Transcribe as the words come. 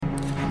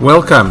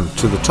Welcome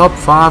to the Top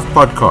 5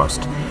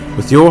 podcast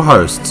with your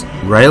hosts,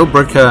 Rael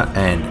Bricker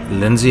and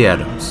Lindsay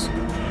Adams.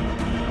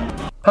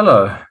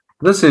 Hello,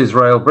 this is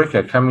Rael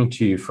Bricker coming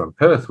to you from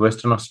Perth,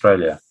 Western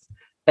Australia.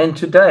 And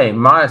today,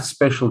 my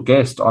special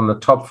guest on the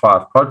Top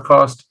 5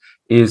 podcast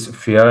is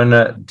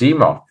Fiona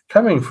Demock,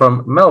 coming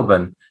from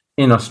Melbourne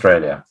in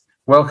Australia.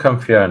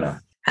 Welcome,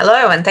 Fiona.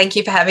 Hello, and thank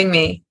you for having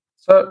me.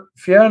 So,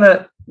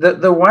 Fiona,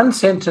 the one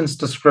sentence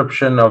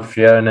description of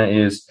Fiona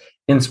is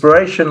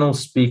inspirational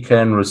speaker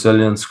and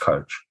resilience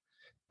coach.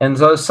 And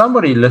so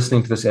somebody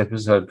listening to this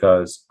episode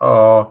goes,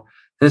 oh,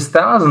 there's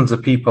thousands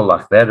of people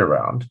like that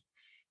around.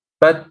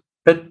 But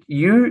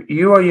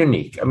you are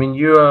unique. I mean,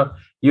 you're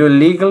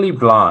legally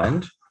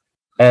blind,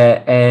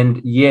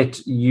 and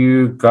yet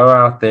you go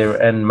out there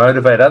and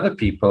motivate other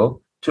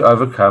people to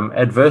overcome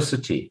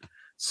adversity.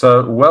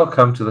 So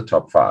welcome to the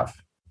Top 5.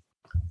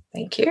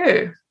 Thank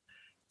you.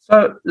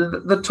 So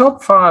the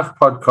Top 5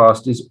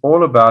 podcast is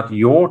all about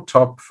your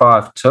top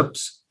 5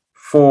 tips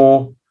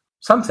for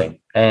something.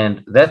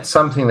 And that's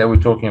something that we're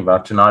talking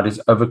about tonight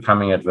is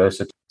overcoming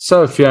adversity.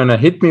 So Fiona,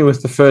 hit me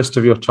with the first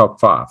of your top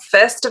 5.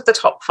 First of the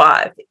top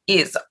 5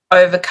 is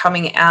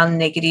overcoming our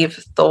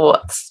negative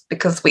thoughts,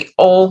 because we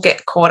all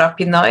get caught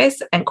up in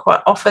those, and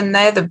quite often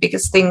they're the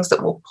biggest things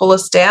that will pull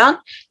us down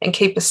and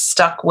keep us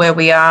stuck where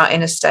we are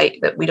in a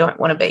state that we don't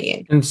want to be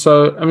in. And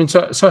so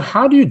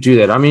how do you do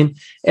that? I mean,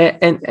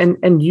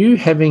 and you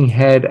having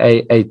had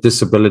a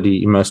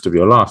disability most of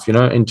your life, you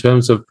know, in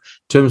terms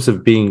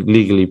of being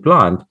legally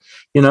blind,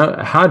 you know,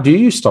 how do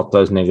you stop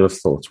those negative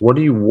thoughts?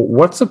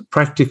 What's a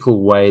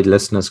practical way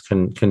listeners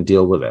can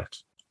deal with that?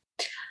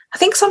 I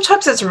think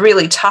sometimes it's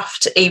really tough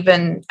to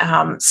even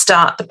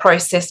start the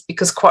process,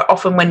 because quite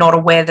often we're not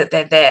aware that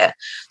they're there.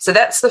 So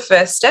that's the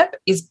first step,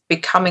 is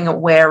becoming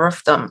aware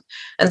of them.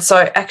 And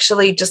so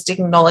actually just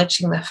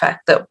acknowledging the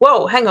fact that,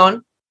 whoa, hang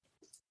on,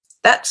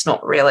 that's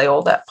not really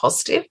all that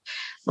positive.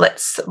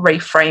 Let's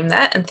reframe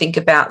that and think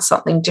about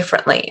something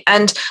differently.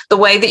 And the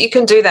way that you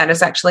can do that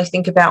is actually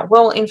think about,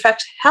 well, in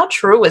fact, how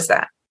true is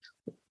that?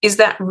 Is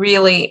that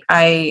really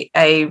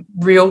a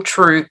real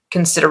true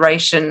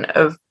consideration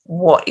of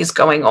what is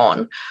going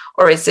on?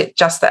 Or is it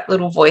just that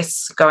little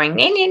voice going,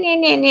 nah, nah, nah,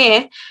 nah,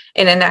 nah,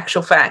 and in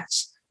actual fact,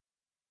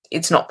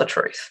 it's not the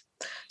truth?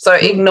 So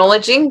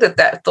acknowledging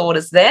that thought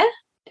is there,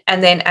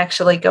 and then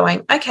actually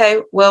going,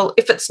 okay, well,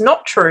 if it's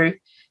not true,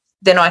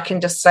 then I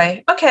can just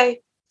say,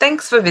 okay,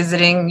 thanks for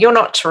visiting. You're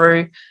not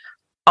true.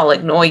 I'll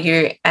ignore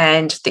you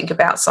and think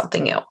about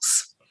something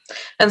else.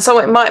 And so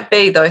it might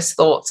be those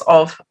thoughts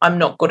of I'm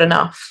not good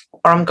enough,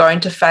 or I'm going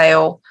to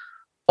fail,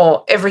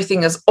 or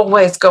everything is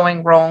always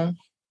going wrong,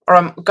 or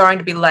I'm going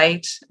to be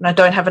late and I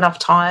don't have enough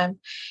time,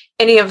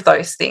 any of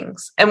those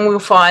things. And we'll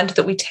find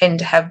that we tend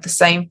to have the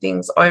same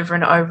things over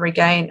and over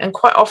again. And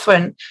quite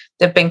often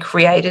they've been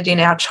created in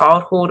our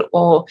childhood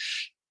or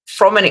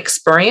from an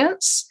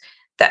experience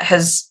that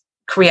has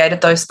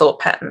created those thought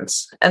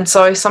patterns. And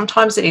so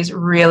sometimes it is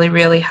really,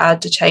 really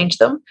hard to change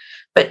them,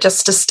 but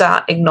just to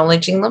start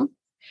acknowledging them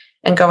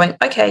and going,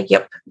 okay,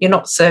 yep, you're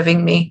not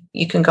serving me.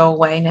 You can go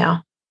away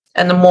now.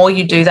 And the more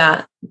you do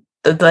that,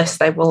 the less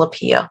they will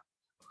appear.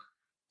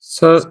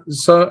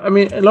 So I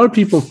mean, a lot of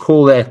people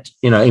call that,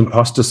 you know,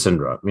 imposter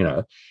syndrome, you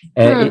know,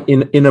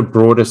 in a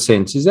broader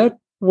sense. Is that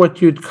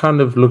what you'd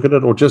kind of look at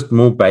it, or just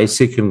more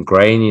basic and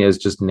grainy as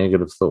just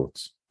negative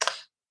thoughts?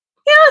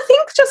 Yeah, I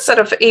think just sort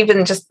of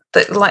even just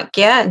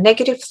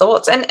negative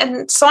thoughts.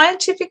 And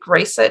scientific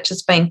research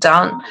has been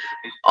done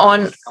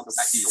on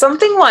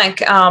something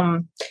like,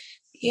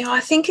 I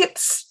think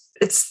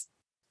it's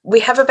we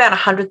have about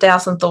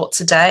 100,000 thoughts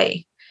a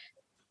day,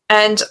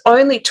 and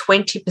only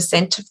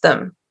 20% of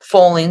them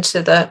fall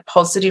into the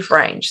positive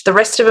range. The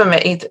rest of them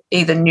are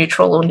either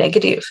neutral or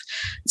negative.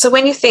 So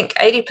when you think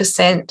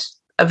 80%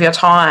 of your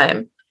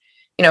time,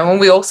 you know, when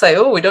we all say,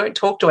 oh, we don't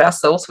talk to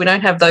ourselves, we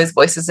don't have those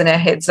voices in our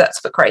heads, that's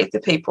for crazy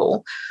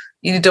people.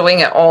 You're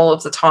doing it all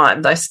of the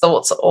time. Those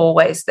thoughts are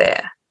always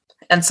there.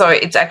 And so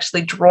it's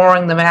actually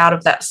drawing them out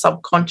of that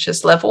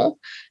subconscious level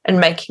and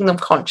making them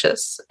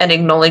conscious and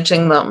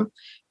acknowledging them,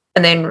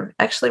 and then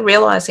actually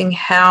realizing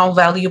how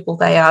valuable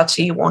they are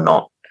to you or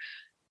not.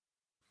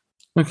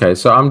 Okay,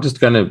 so I'm just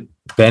going to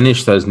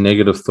banish those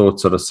negative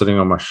thoughts that are sitting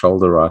on my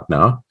shoulder right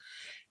now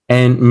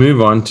and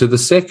move on to the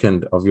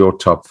second of your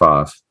top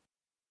 5.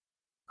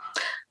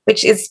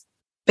 Which is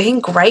being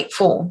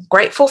grateful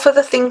for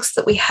the things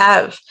that we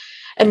have.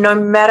 And no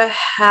matter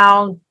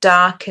how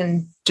dark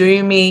and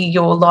doomy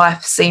your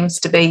life seems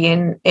to be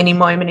in any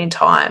moment in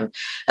time,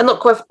 and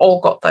look, we've all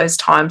got those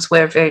times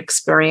where we've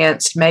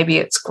experienced, maybe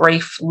it's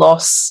grief,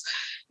 loss,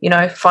 you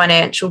know,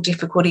 financial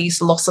difficulties,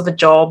 loss of a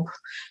job,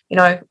 you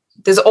know,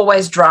 there's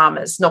always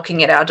dramas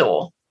knocking at our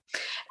door.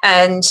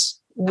 And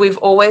we've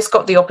always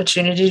got the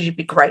opportunity to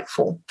be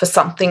grateful for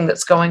something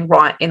that's going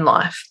right in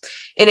life.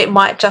 And it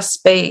might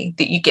just be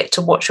that you get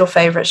to watch your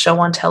favourite show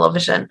on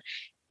television.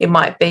 It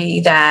might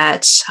be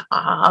that,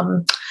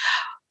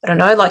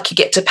 like you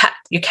get to pat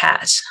your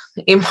cat.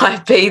 It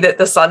might be that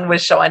the sun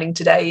was shining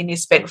today and you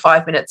spent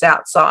 5 minutes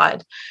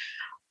outside.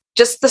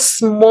 Just the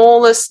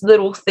smallest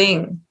little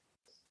thing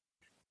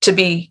to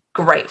be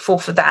grateful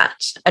for that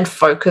and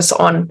focus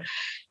on,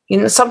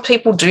 some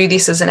people do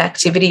this as an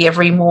activity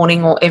every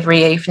morning or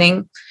every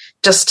evening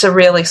just to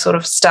really sort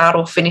of start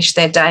or finish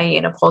their day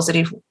in a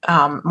positive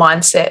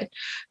mindset,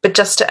 but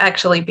just to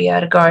actually be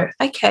able to go,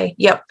 okay,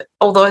 yep,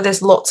 although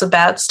there's lots of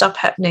bad stuff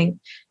happening,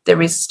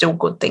 there is still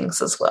good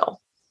things as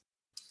well.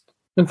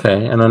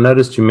 Okay, and I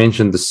noticed you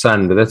mentioned the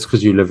sun, but that's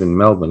because you live in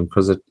Melbourne,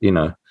 because it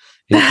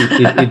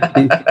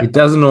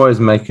doesn't always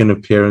make an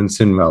appearance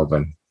in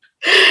Melbourne.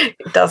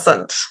 It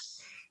doesn't.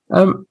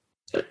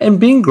 And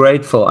being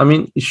grateful, I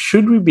mean,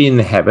 should we be in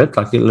the habit,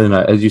 like,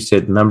 as you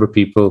said, a number of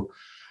people,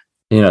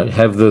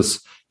 have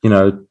this,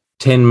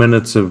 10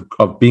 minutes of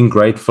being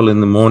grateful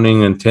in the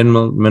morning and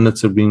 10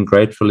 minutes of being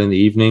grateful in the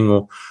evening,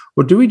 or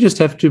do we just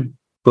have to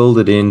build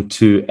it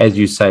into, as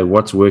you say,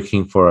 what's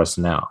working for us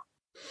now?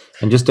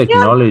 And just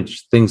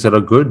acknowledge things that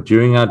are good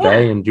during our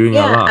day and during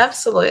our life. Yeah,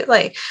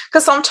 absolutely.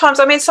 Because sometimes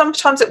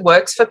it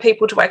works for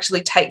people to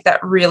actually take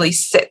that really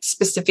set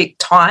specific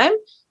time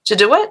to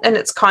do it. And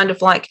it's kind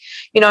of like,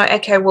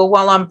 okay, well,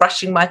 while I'm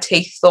brushing my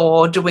teeth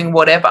or doing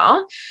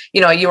whatever,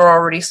 you're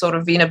already sort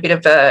of in a bit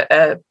of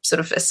a sort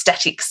of a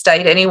static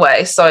state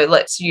anyway. So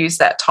let's use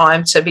that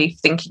time to be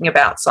thinking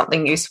about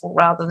something useful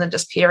rather than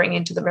just peering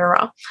into the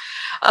mirror.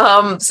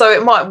 So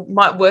it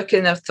might work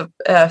in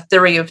a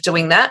theory of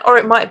doing that, or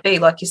it might be,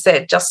 like you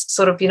said, just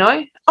sort of,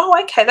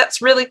 oh, okay,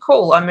 that's really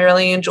cool. I'm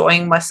really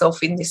enjoying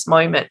myself in this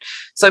moment.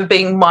 So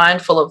being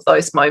mindful of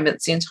those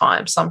moments in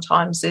time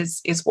sometimes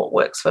is what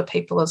works for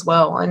people as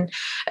well. And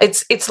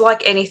it's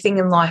like anything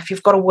in life.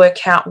 You've got to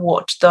work out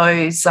what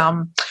those,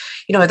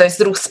 those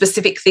little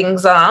specific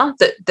things are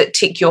that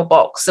tick your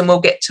box. And we'll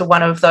get to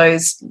one of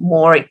those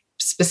more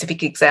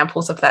specific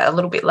examples of that a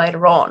little bit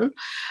later on.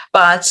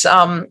 But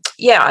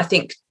I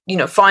think,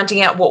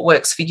 finding out what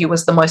works for you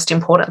is the most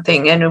important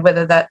thing. And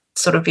whether that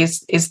sort of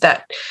is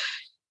that,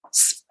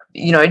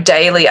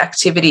 daily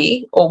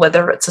activity or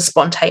whether it's a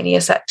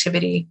spontaneous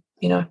activity,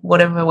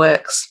 whatever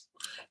works.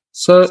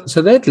 So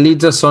that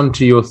leads us on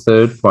to your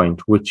third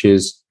point, which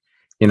is,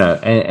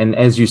 and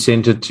as you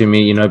sent it to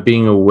me,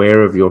 being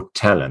aware of your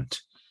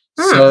talent.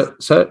 So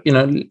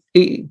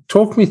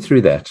talk me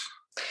through that.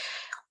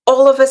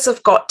 All of us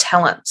have got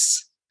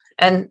talents,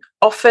 and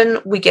often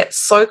we get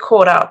so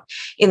caught up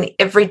in the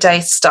everyday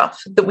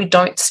stuff that we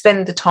don't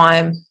spend the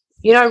time,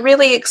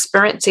 really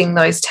experiencing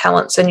those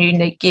talents and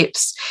unique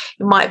gifts.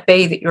 It might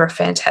be that you're a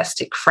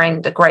fantastic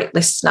friend, a great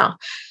listener.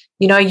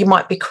 You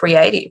might be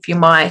creative. You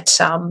might,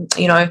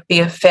 be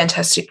a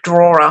fantastic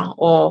drawer,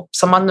 or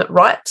someone that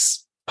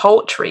writes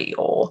poetry,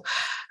 or,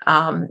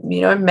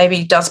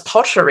 maybe does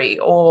pottery,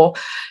 or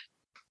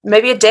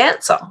maybe a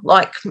dancer.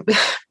 Like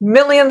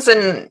millions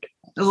and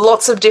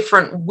lots of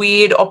different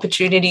weird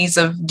opportunities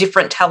of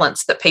different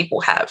talents that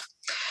people have.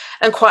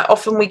 And quite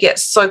often we get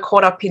so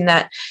caught up in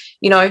that,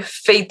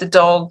 feed the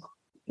dog,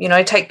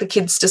 take the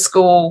kids to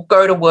school,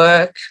 go to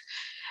work.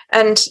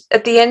 And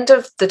at the end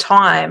of the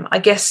time, I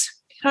guess,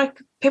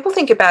 people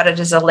think about it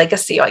as a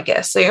legacy, I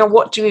guess. So,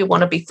 what do you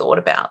want to be thought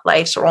about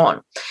later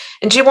on?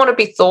 And do you want to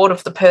be thought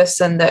of the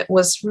person that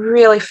was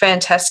really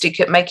fantastic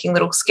at making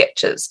little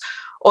sketches,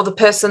 or the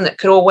person that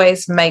could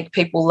always make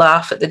people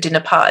laugh at the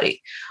dinner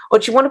party? Or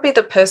do you want to be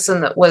the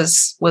person that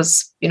was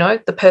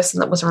the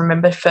person that was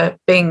remembered for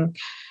being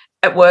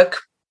at work,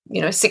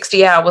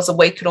 60 hours a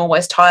week and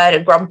always tired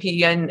and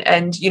grumpy,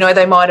 and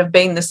they might have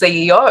been the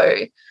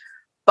CEO,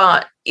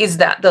 but is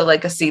that the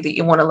legacy that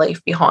you want to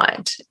leave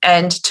behind?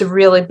 And to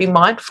really be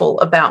mindful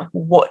about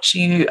what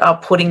you are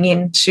putting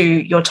into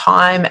your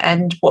time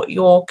and what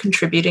you're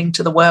contributing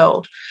to the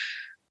world.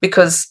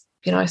 Because,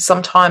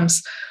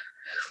 sometimes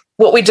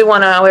what we do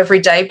on our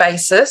everyday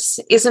basis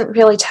isn't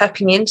really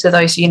tapping into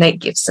those unique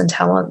gifts and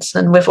talents,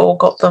 and we've all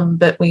got them,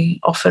 but we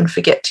often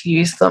forget to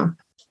use them.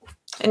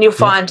 And you'll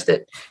find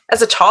that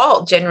as a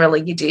child,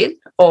 generally you did,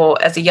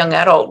 or as a young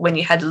adult when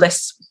you had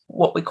less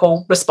what we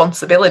call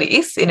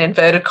responsibilities, in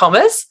inverted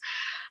commas,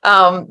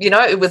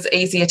 it was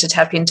easier to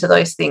tap into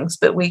those things,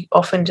 but we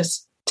often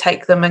just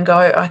take them and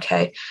go,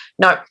 okay,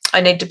 no,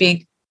 I need to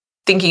be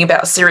thinking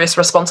about serious,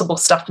 responsible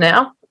stuff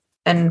now,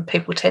 and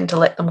people tend to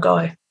let them go.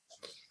 I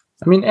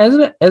mean,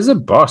 as a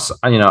boss,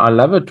 I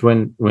love it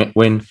when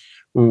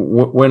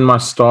my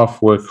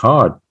staff work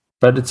hard.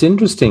 But it's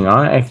interesting.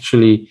 I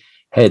actually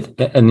had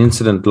an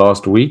incident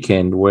last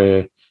weekend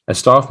where a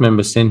staff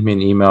member sent me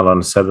an email on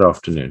a Saturday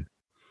afternoon,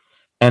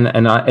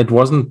 and I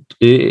didn't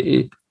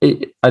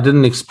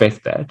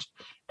expect that,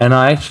 and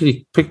I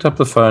actually picked up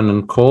the phone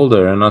and called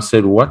her, and I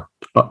said, "What?"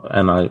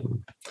 And I,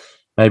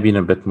 maybe in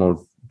a bit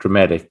more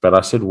dramatic, but I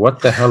said,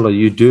 "What the hell are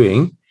you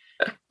doing,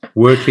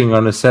 working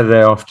on a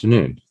Saturday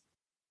afternoon?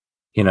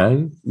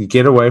 You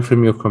get away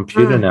from your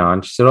computer now."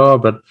 And she said, "Oh,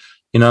 but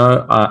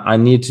I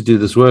need to do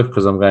this work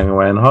because I'm going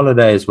away on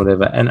holidays,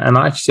 whatever." And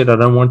I said, "I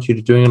don't want you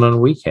to doing it on a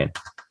weekend."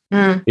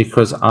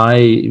 Because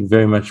I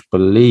very much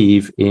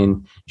believe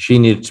in she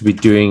needed to be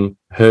doing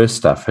her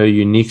stuff, her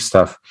unique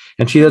stuff.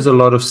 And she does a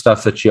lot of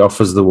stuff that she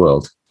offers the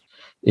world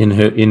in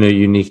her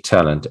unique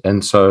talent.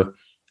 And so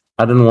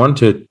I didn't want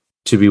her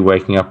to be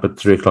waking up at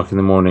 3:00 in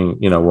the morning,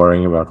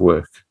 worrying about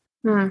work.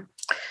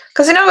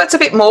 Because, it's a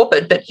bit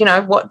morbid, but,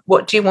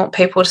 what do you want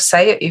people to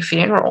say at your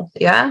funeral?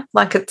 Yeah.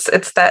 Like it's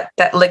that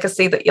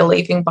legacy that you're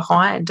leaving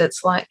behind.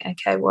 It's like,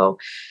 okay, well,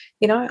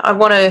 I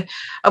want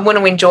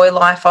to enjoy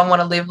life. I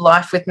want to live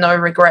life with no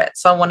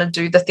regrets. I want to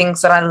do the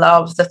things that I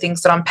love, the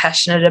things that I'm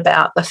passionate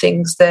about, the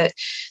things that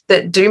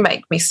do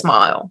make me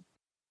smile.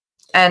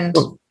 And,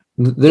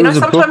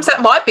 sometimes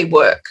that might be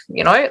work,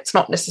 it's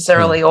not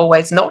necessarily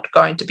always not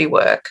going to be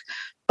work,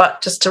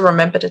 but just to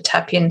remember to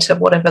tap into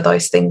whatever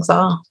those things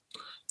are.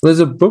 There's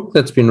a book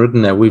that's been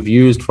written that we've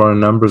used for a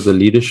number of the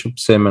leadership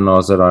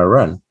seminars that I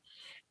run.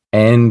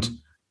 And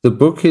the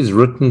book is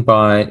written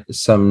by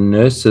some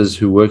nurses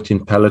who worked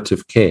in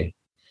palliative care.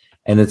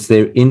 And it's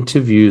their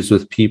interviews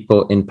with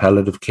people in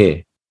palliative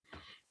care.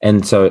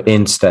 And so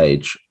end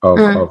stage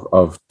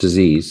of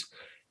disease.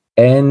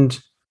 And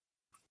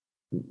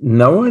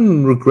no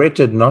one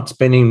regretted not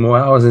spending more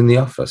hours in the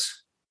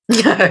office.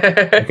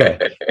 Okay.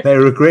 They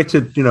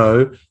regretted,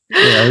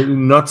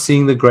 not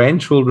seeing the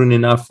grandchildren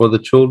enough or the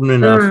children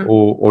enough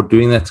or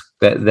doing that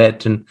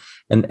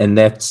and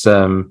that's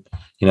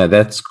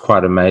that's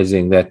quite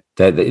amazing that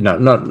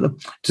not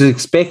it's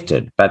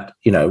expected, but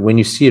when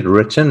you see it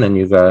written and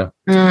you go,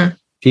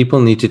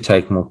 people need to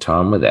take more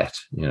time with that,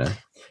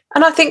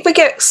 And I think we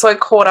get so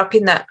caught up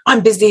in that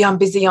I'm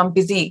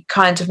busy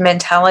kind of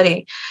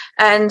mentality.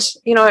 And,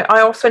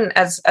 I often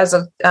as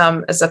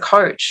a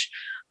coach,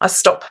 I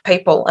stop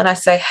people and I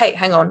say, hey,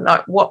 hang on,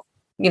 no, what,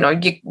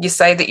 you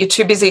say that you're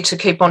too busy to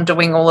keep on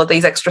doing all of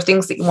these extra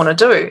things that you want to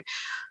do.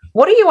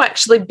 What are you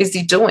actually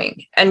busy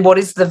doing? And what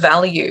is the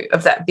value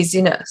of that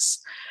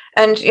busyness?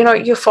 And,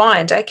 you'll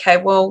find, okay,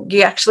 well,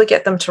 you actually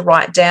get them to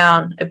write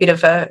down a bit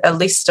of a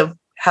list of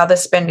how they're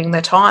spending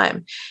their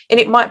time. And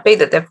it might be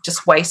that they've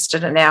just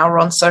wasted an hour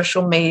on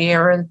social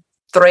media and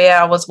 3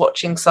 hours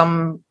watching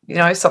something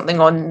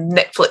on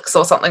Netflix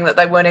or something that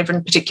they weren't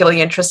even particularly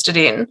interested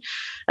in.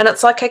 And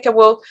it's like, okay,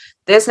 well,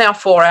 there's now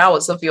 4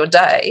 hours of your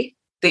day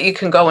that you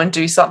can go and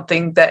do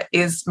something that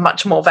is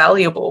much more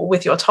valuable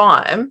with your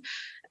time.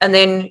 And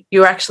then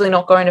you're actually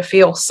not going to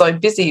feel so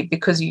busy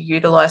because you're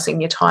utilizing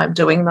your time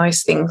doing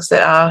those things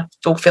that are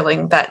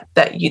fulfilling that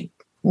you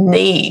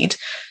need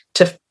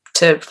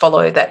to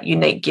follow that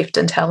unique gift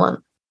and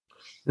talent.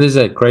 There's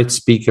a great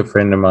speaker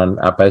friend of mine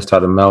based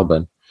out of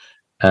Melbourne,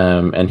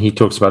 and he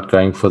talks about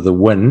going for the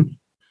win,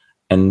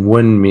 and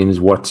win means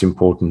what's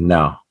important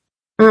now.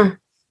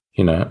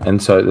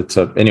 And so that's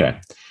anyway.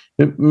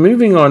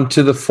 Moving on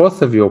to the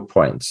fourth of your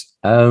points,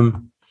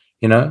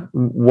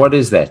 what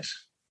is that?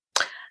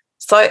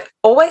 So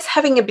always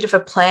having a bit of a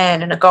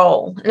plan and a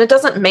goal. And it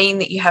doesn't mean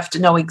that you have to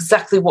know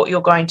exactly what you're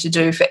going to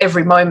do for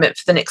every moment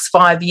for the next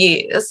 5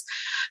 years.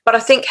 But I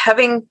think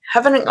having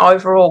an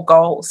overall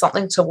goal,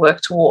 something to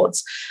work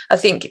towards, I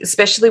think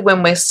especially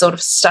when we're sort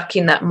of stuck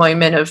in that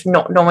moment of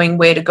not knowing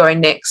where to go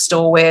next,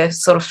 or we're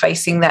sort of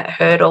facing that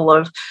hurdle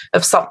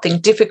of something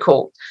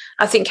difficult,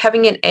 I think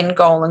having an end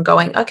goal and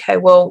going, okay,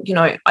 well,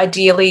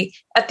 ideally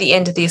at the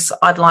end of this,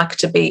 I'd like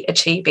to be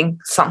achieving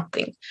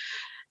something.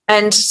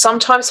 And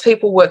sometimes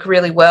people work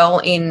really well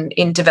in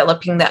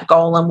developing that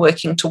goal and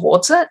working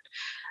towards it.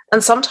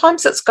 And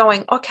sometimes it's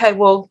going, okay,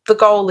 well, the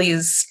goal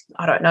is,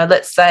 I don't know,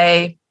 let's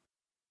say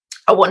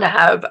I want to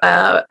have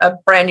a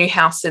brand new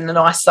house in a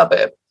nice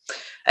suburb.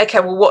 Okay,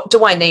 well, what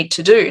do I need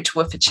to do to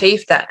have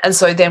achieved that? And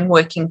so then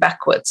working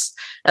backwards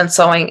and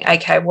saying,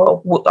 okay,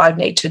 well, I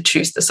need to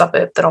choose the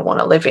suburb that I want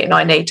to live in.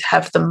 I need to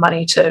have the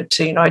money to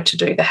do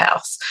the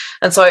house.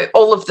 And so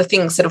all of the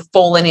things that have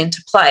fallen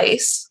into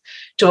place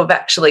to have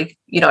actually,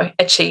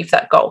 achieved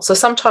that goal. So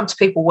sometimes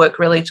people work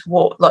really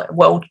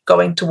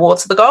going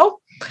towards the goal.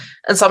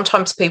 And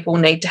sometimes people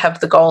need to have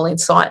the goal in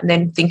sight and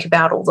then think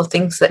about all the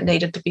things that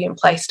needed to be in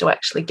place to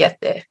actually get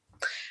there.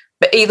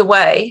 But either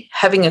way,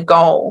 having a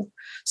goal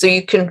so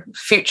you can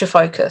future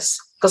focus,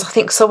 because I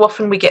think so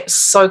often we get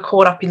so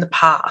caught up in the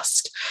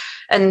past,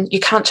 and you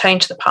can't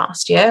change the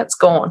past. Yeah, it's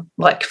gone.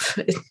 Like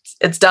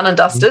it's done and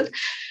dusted.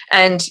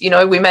 And,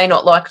 we may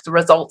not like the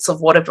results of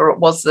whatever it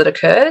was that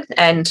occurred.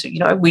 And,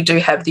 we do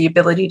have the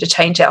ability to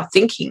change our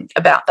thinking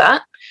about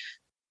that.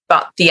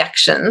 But the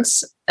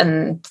actions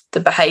and the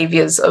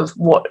behaviours of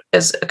what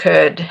has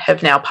occurred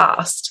have now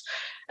passed.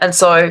 And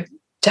so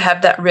to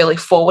have that really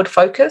forward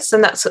focus,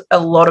 and that's a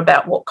lot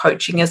about what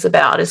coaching is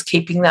about, is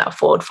keeping that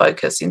forward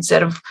focus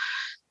instead of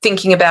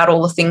thinking about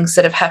all the things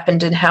that have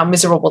happened and how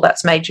miserable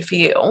that's made you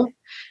feel.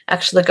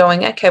 Actually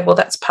going, okay, well,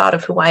 that's part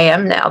of who I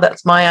am now.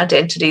 That's my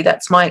identity.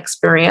 That's my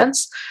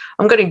experience.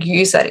 I'm going to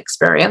use that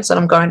experience and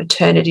I'm going to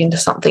turn it into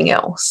something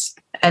else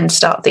and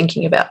start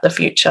thinking about the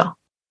future.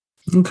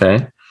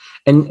 Okay.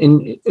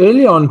 And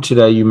early on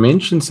today, you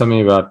mentioned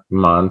something about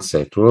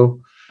mindset. Well,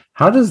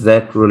 how does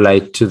that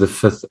relate to the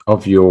fifth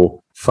of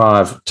your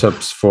 5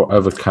 tips for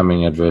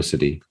overcoming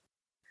adversity?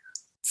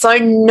 So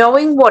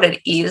knowing what it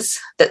is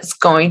that's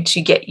going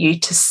to get you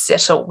to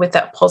settle with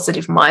that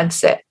positive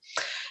mindset.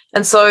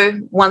 And so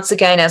once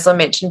again, as I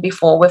mentioned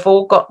before, we've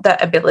all got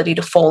that ability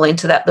to fall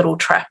into that little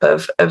trap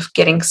of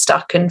getting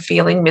stuck and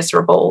feeling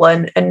miserable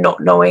and not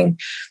knowing,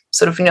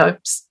 sort of,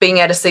 being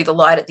able to see the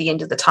light at the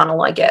end of the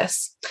tunnel, I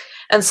guess.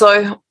 And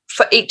so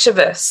for each of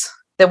us,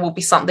 there will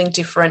be something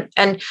different.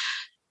 And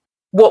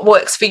what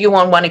works for you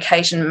on one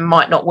occasion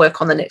might not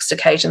work on the next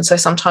occasion. So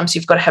sometimes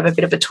you've got to have a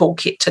bit of a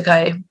toolkit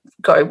to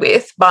go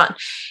with. But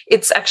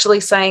it's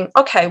actually saying,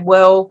 okay,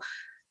 well,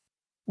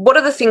 what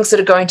are the things that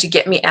are going to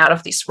get me out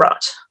of this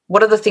rut?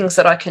 What are the things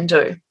that I can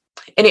do?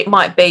 And it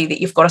might be that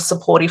you've got a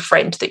supportive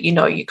friend that you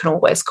know you can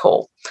always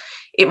call.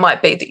 It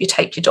might be that you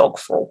take your dog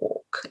for a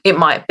walk. It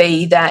might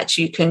be that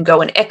you can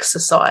go and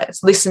exercise,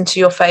 listen to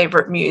your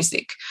favourite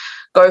music,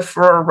 go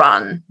for a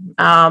run,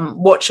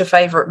 watch a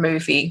favourite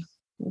movie,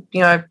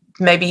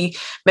 maybe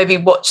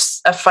watch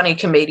a funny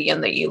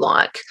comedian that you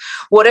like.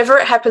 Whatever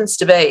it happens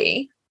to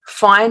be,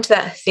 find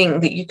that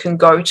thing that you can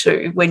go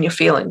to when you're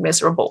feeling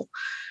miserable.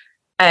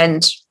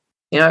 And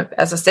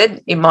as I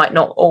said, it might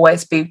not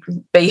always be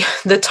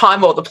the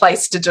time or the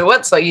place to do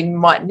it. So you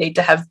might need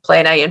to have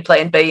plan A and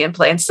plan B and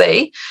plan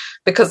C,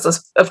 because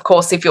of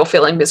course, if you're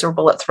feeling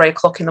miserable at 3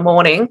 o'clock in the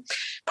morning,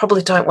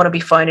 probably don't want to be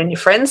phoning your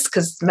friends,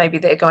 because maybe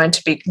they're going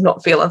to be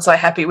not feeling so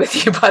happy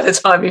with you by the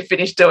time you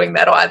finish doing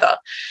that either.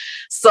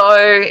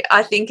 So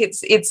I think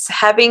it's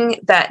having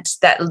that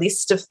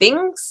list of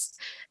things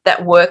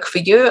that work for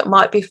you. It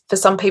might be, for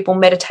some people,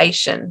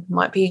 meditation. It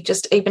might be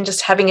just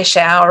having a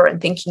shower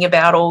and thinking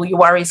about all your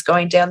worries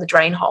going down the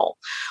drain hole.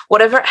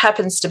 Whatever it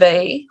happens to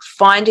be,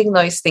 finding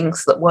those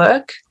things that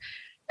work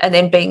and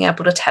then being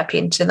able to tap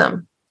into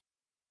them.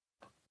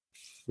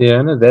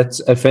 Yeah, no, that's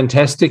a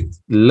fantastic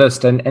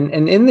list. And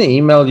in the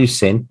email you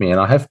sent me, and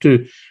I have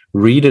to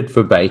read it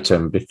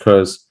verbatim,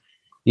 because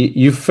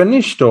you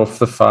finished off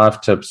the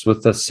 5 tips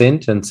with a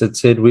sentence that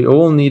said, we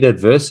all need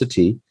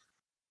adversity.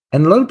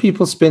 And a lot of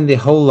people spend their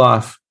whole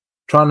life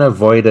trying to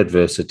avoid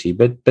adversity,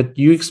 but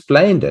you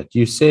explained it.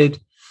 You said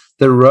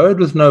the road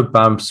with no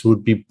bumps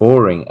would be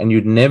boring, and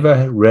you'd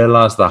never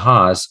realize the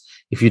highs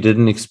if you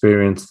didn't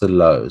experience the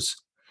lows.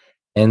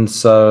 And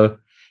so,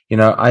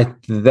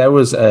 that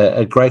was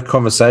a great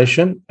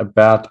conversation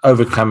about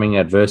overcoming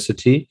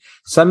adversity,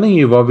 something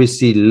you've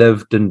obviously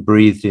lived and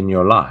breathed in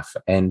your life.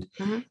 And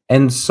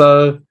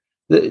so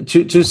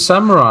to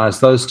summarize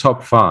those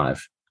top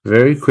 5,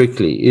 very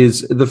quickly,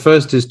 is the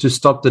first is to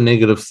stop the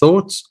negative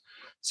thoughts.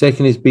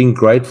 Second is being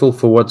grateful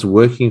for what's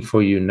working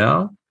for you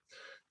now.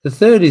 The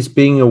third is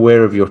being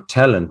aware of your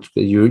talent,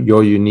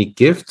 your unique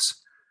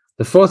gifts.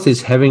 The fourth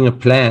is having a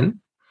plan.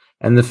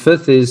 And the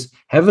fifth is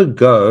have a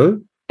go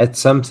at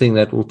something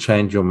that will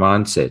change your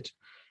mindset.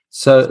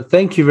 So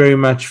thank you very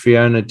much,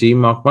 Fiona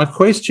Demark. My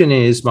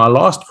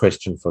last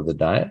question for the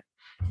day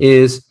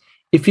is,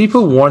 if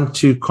people want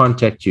to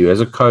contact you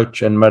as a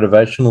coach and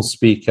motivational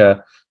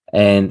speaker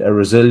and a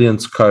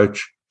resilience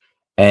coach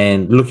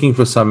and looking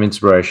for some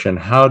inspiration,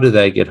 how do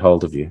they get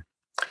hold of you?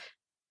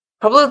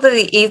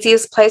 Probably the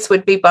easiest place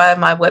would be by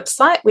my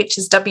website, which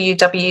is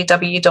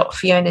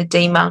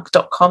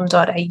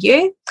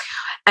www.fionademark.com.au.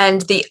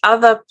 And the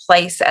other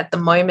place at the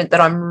moment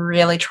that I'm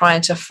really trying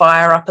to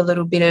fire up a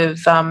little bit of,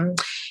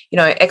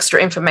 extra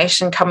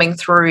information coming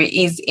through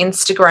is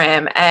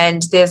Instagram.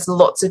 And there's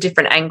lots of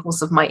different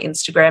angles of my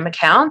Instagram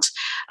account.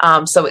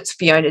 So it's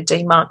Fiona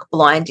Demark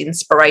Blind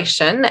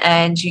Inspiration.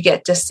 And you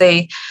get to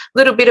see a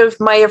little bit of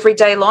my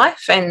everyday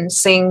life and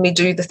seeing me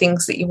do the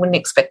things that you wouldn't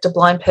expect a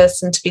blind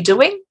person to be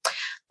doing.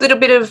 A little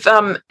bit of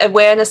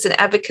awareness and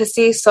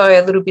advocacy, so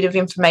a little bit of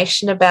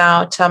information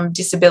about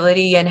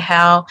disability and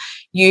how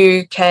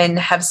you can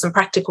have some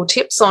practical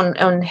tips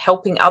on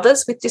helping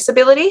others with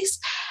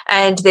disabilities,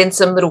 and then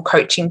some little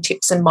coaching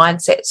tips and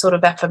mindset sort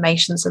of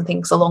affirmations and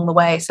things along the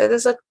way. So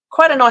there's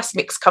quite a nice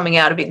mix coming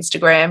out of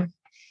Instagram.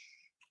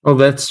 Well,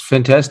 that's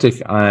fantastic,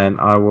 and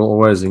I will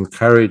always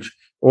encourage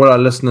all our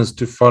listeners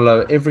to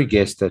follow every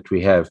guest that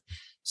we have.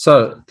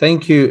 So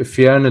thank you,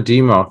 Fiona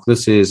Demark.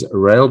 This is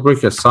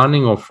Railbricker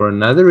signing off for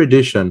another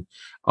edition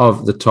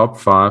of the Top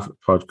 5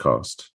 podcast.